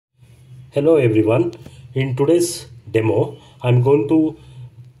Hello everyone. In today's demo, I'm going to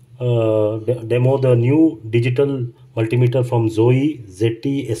demo the new digital multimeter from ZOYI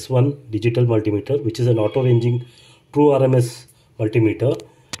ZT-S1 digital multimeter, which is an auto-ranging true RMS multimeter.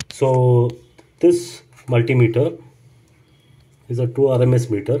 So this multimeter is a true RMS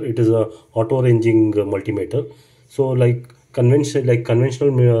meter. It is a auto-ranging multimeter. So like conventional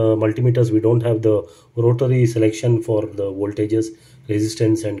multimeters, we don't have the rotary selection for the voltages,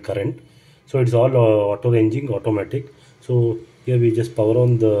 resistance and current. So it's all auto-ranging, automatic. So here we just power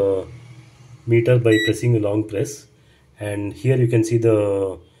on the meter by pressing a long press, and here you can see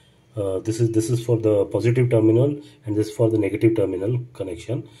the this is for the positive terminal and this is for the negative terminal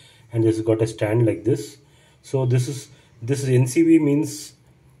connection, and this has got a stand like this. So this is NCV, means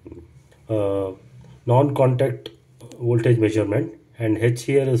non-contact voltage measurement, and H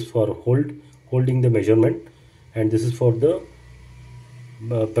here is for holding the measurement, and this is for the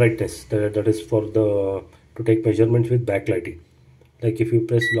brightness, that is for the to take measurements with backlighting. Like if you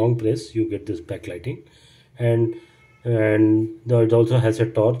press long press, you get this backlighting, and it also has a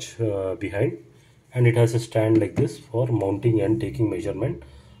torch behind, and it has a stand like this for mounting and taking measurement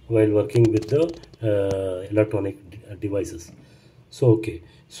while working with the electronic devices. So okay,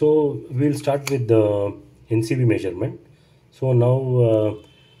 so we'll start with the NCV measurement. So now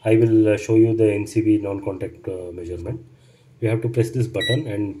I will show you the NCV non-contact measurement. We have to press this button,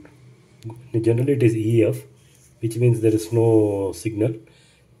 and generally it is EF, which means there is no signal.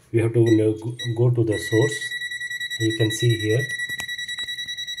 We have to go to the source. You can see here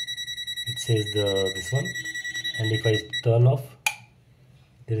it says this one, and if I turn off,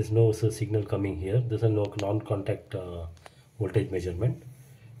 there is no signal coming here. This is no non-contact voltage measurement,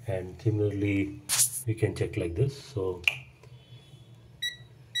 and similarly we can check like this. So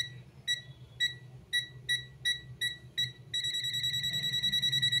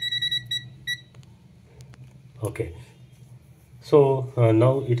okay, so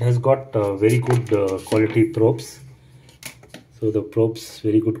now it has got very good quality probes. So the probes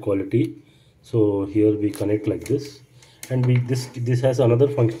very good quality. So here we connect like this, and this has another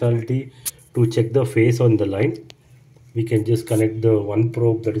functionality to check the phase on the line. We can just connect the one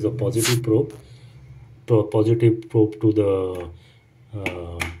probe, that is a positive probe to the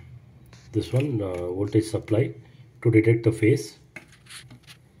this one voltage supply to detect the phase,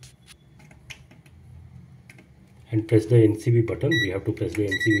 and press the NCV button. We have to press the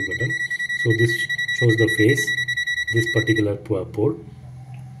NCV button. So this shows the phase, this particular port,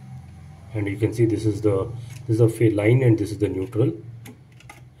 and you can see this is the line, and this is the neutral,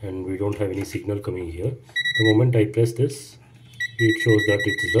 and we don't have any signal coming here. The moment I press this, it shows that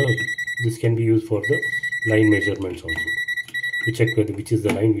it is this can be used for the line measurements also, to check whether which is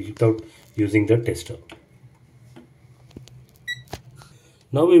the line without using the tester.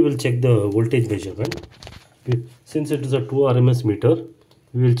 Now we will check the voltage measurement. Since it is a true RMS meter,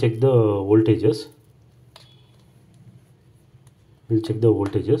 we will check the voltages. We'll check the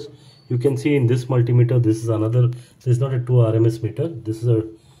voltages. You can see in this multimeter, this is not a true RMS meter. This is the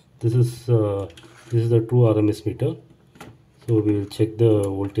true RMS meter. So we will check the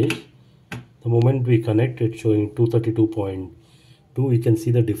voltage. The moment we connect, it's showing 232.2. You can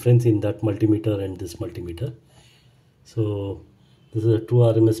see the difference in that multimeter and this multimeter. So this is a true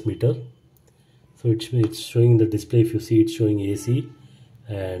RMS meter. So it's showing the display. If you see, it's showing AC,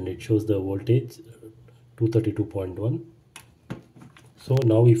 and it shows the voltage 232.1. So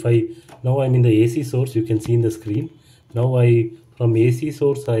now I'm in the AC source. You can see in the screen. Now from AC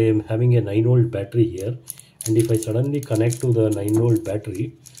source I am having a 9-volt battery here, and if I suddenly connect to the 9-volt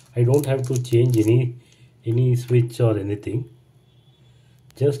battery, I don't have to change any switch or anything.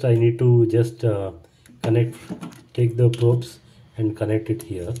 Just I need to just take the probes and connect it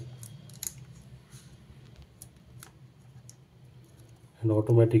here, and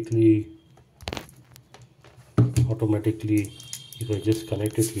automatically if I just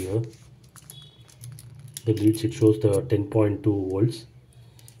connect it here, the leads, it shows the 10.2 volts,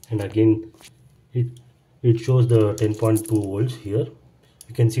 and again it shows the 10.2 volts here.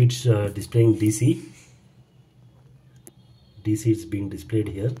 You can see it's displaying DC is being displayed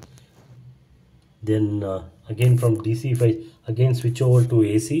here. Then again from DC, if I again switch over to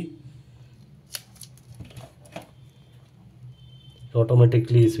AC, it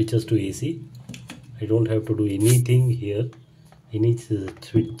automatically switches to AC. I don't have to do anything here, any switch.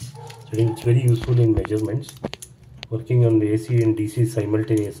 So it's very useful in measurements, working on the AC and DC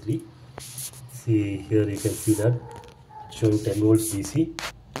simultaneously. See here, you can see that it's showing 10 volts DC.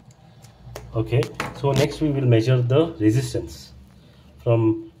 Okay, so next we will measure the resistance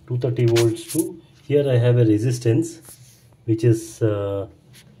from 230 volts to here. I have a resistance which is 2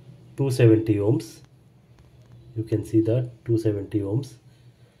 270 ohms. You can see that 270 ohms.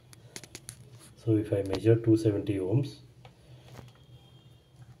 So if I measure 270 ohms,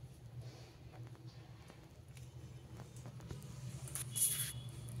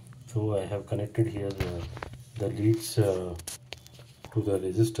 so I have connected here the leads to the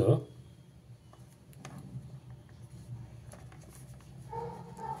resistor.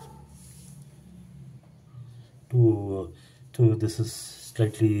 To this is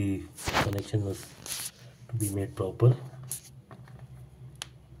slightly connection was to be made proper.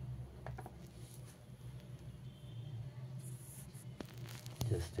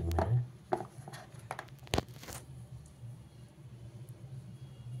 Just a minute.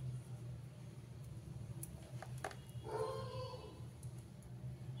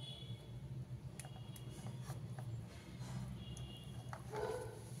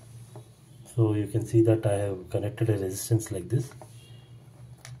 So you can see that I have connected a resistance like this.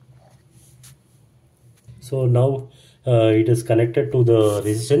 So now it is connected to the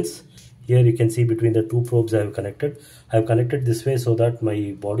resistance. Here you can see between the two probes I have connected. I have connected this way so that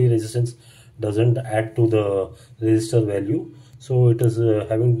my body resistance doesn't add to the resistor value. So it is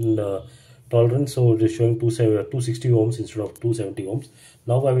having tolerance, so it is showing 260 ohms instead of 270 ohms.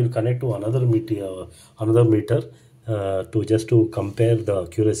 Now I will connect to another meter to compare the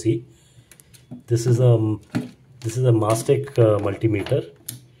accuracy. This is a Mastech multimeter.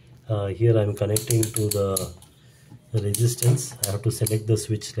 Here I am connecting to the resistance. I have to select the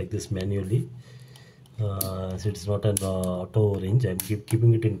switch like this manually. So it is not an auto range. I am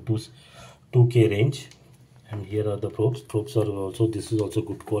keeping it in 2K range. And here are the probes. Probes are also, this is also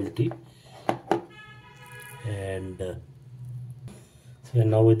good quality. And so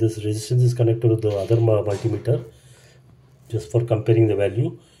now with this resistance is connected to the other multimeter, just for comparing the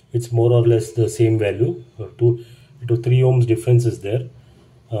value. It's more or less the same value. 2 to 3 ohms difference is there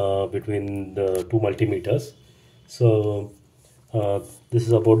between the two multimeters. So this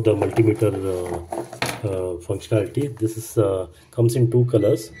is about the multimeter functionality. This is comes in two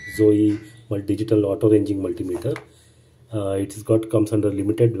colors: ZOYI Digital Autoranging Multimeter. Comes under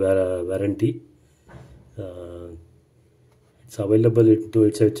limited warranty. It's available.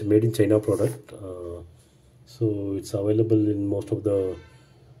 It's made in China product. So it's available in most of the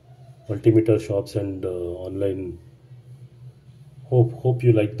multimeter shops and online. Hope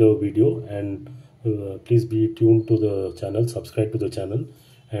you like the video, and please be tuned to the channel, subscribe to the channel,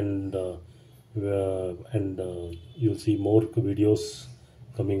 and you'll see more videos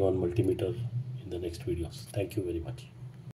coming on multimeter in the next videos. Thank you very much.